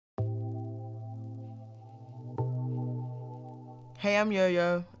Hey, I'm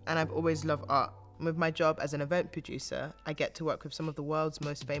Yo-Yo, and I've always loved art. With my job as an event producer, I get to work with some of the world's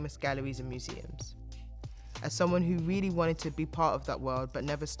most famous galleries and museums. As someone who really wanted to be part of that world but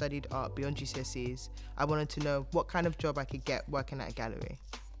never studied art beyond GCSEs, I wanted to know what kind of job I could get working at a gallery.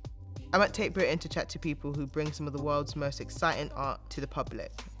 I'm at Tate Britain to chat to people who bring some of the world's most exciting art to the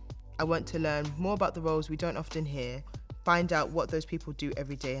public. I want to learn more about the roles we don't often hear, find out what those people do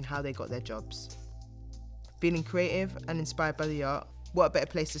every day and how they got their jobs. Feeling creative and inspired by the art, what a better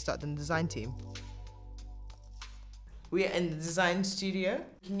place to start than the design team? We are in the design studio.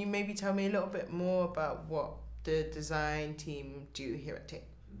 Can you maybe tell me a little bit more about what the design team do here at Tate?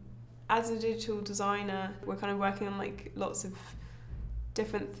 As a digital designer, we're kind of working on like lots of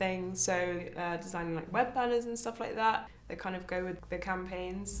different things. So designing like web banners and stuff like that kind of go with the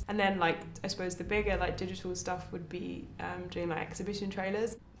campaigns. And then like, I suppose the bigger like digital stuff would be doing like exhibition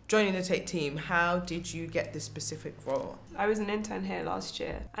trailers. Joining the Tate team, how did you get this specific role? I was an intern here last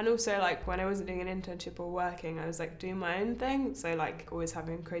year, and also like when I wasn't doing an internship or working, I was like doing my own thing, so like always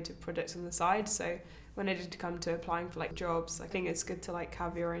having creative projects on the side. So when I did come to applying for like jobs, I think it's good to like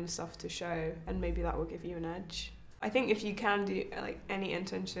have your own stuff to show, and maybe that will give you an edge. I think if you can do like any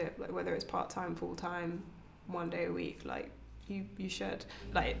internship, like whether it's part-time, full-time, 1 day a week, like you should.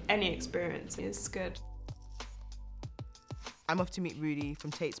 Like any experience is good. I'm off to meet Rudy from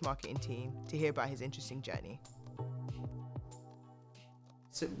Tate's marketing team to hear about his interesting journey.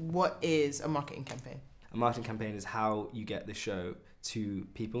 So what is a marketing campaign? A marketing campaign is how you get the show to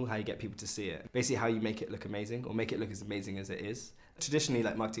people, how you get people to see it. Basically how you make it look amazing, or make it look as amazing as it is. Traditionally,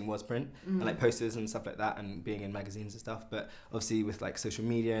 like marketing was print and like posters and stuff like that, and being in magazines and stuff. But obviously with like social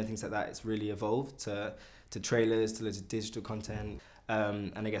media and things like that, it's really evolved to trailers, to loads of digital content.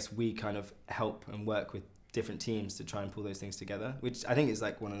 And I guess we kind of help and work with different teams to try and pull those things together, which I think is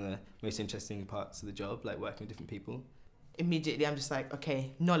like one of the most interesting parts of the job, like working with different people. Immediately I'm just like,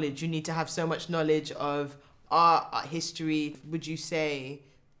 okay, knowledge. You need to have so much knowledge of art history. Would you say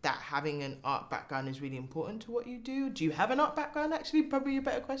that having an art background is really important to what you do? Do you have an art background, actually? Probably a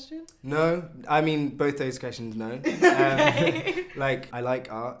better question. No, I mean, both those questions, no. Like, I like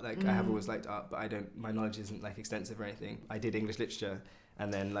art, like I have always liked art, but my knowledge isn't like extensive or anything. I did English literature,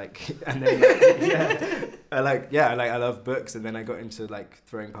 and then I love books, and then I got into like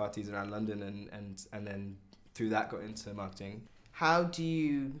throwing parties around London, and then through that got into marketing. How do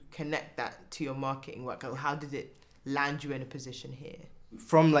you connect that to your marketing work? How did it land you in a position here?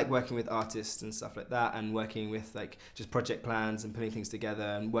 From like working with artists and stuff like that, and working with like just project plans and putting things together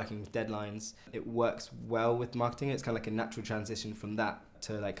and working with deadlines, it works well with marketing. It's kind of like a natural transition from that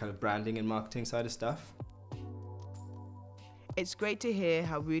to like kind of branding and marketing side of stuff. It's great to hear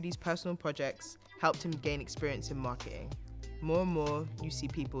how Rudy's personal projects helped him gain experience in marketing. More and more, you see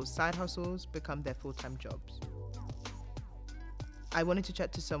people's side hustles become their full-time jobs. I wanted to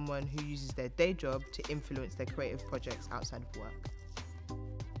chat to someone who uses their day job to influence their creative projects outside of work.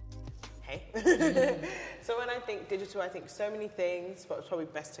 Hey. So when I think digital, I think so many things, but it's probably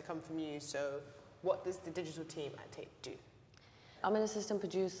best to come from you. So what does the digital team at Tate do? I'm an assistant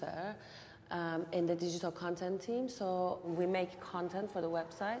producer in the digital content team. So we make content for the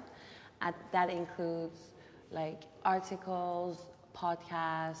website. That includes like articles,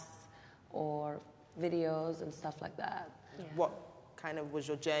 podcasts, or videos and stuff like that. Yeah. What kind of was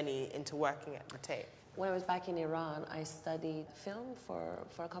your journey into working at the Tate? When I was back in Iran, I studied film for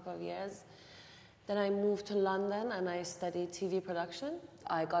a couple of years. Then I moved to London and I studied TV production.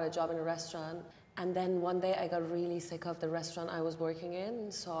 I got a job in a restaurant. And then one day I got really sick of the restaurant I was working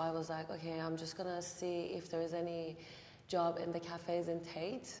in. So I was like, okay, I'm just gonna see if there is any job in the cafes in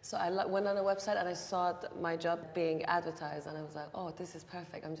Tate. So I went on a website and I saw my job being advertised, and I was like, oh, this is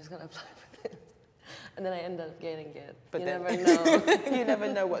perfect. I'm just gonna apply for this. And then I ended up getting it. But you never know. You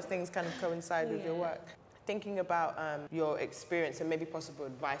never know what things kind of coincide with your work. Thinking about your experience and maybe possible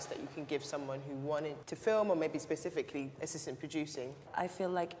advice that you can give someone who wanted to film, or maybe specifically assistant producing. I feel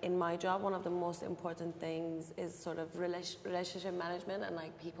like in my job, one of the most important things is sort of relationship management and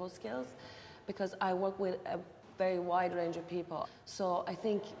like people skills, because I work with a very wide range of people. So I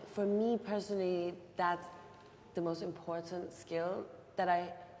think for me personally, that's the most important skill that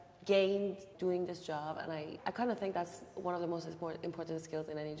I gained doing this job, and I kind of think that's one of the most important skills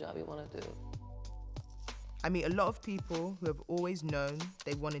in any job you want to do. I meet a lot of people who have always known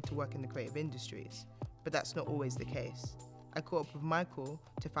they wanted to work in the creative industries, but that's not always the case. I caught up with Michael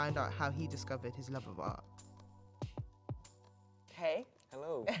to find out how he discovered his love of art. Hey.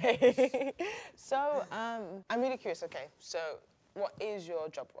 Hello. So, I'm really curious, okay, so what is your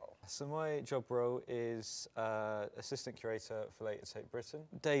job role? So my job role is assistant curator for Tate Britain.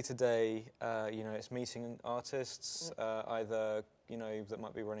 Day to day, it's meeting artists, either that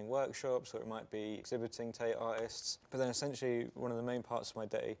might be running workshops or it might be exhibiting Tate artists. But then essentially one of the main parts of my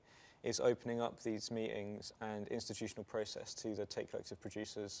day is opening up these meetings and institutional process to the Tate Collective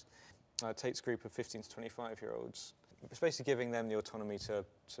producers. Tate's group of 15 to 25-year-olds. It's basically giving them the autonomy to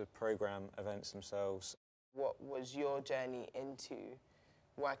programme events themselves. What was your journey into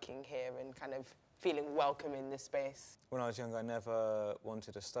working here and kind of feeling welcome in this space? When I was young, I never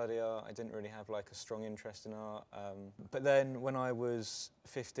wanted to study art. I didn't really have like a strong interest in art. But then when I was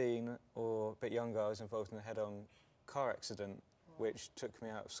 15 or a bit younger, I was involved in a head-on car accident, which took me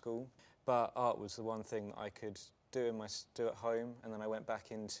out of school. But art was the one thing that I could do at home, and then I went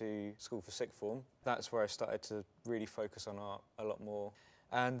back into school for sixth form. That's where I started to really focus on art a lot more.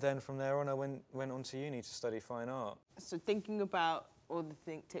 And then from there on, I went on to uni to study fine art. So thinking about all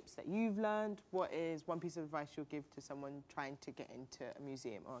the tips that you've learned, what is one piece of advice you'll give to someone trying to get into a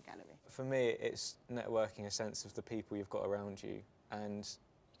museum or a gallery? For me, it's networking a sense of the people you've got around you, and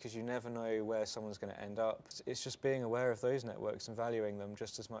because you never know where someone's going to end up. It's just being aware of those networks and valuing them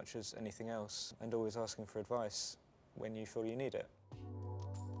just as much as anything else, and always asking for advice when you feel you need it.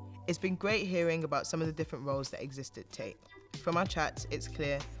 It's been great hearing about some of the different roles that exist at Tate. From our chats, it's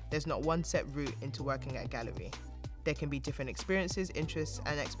clear there's not one set route into working at a gallery. There can be different experiences, interests,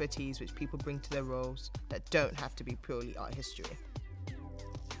 and expertise which people bring to their roles that don't have to be purely art history.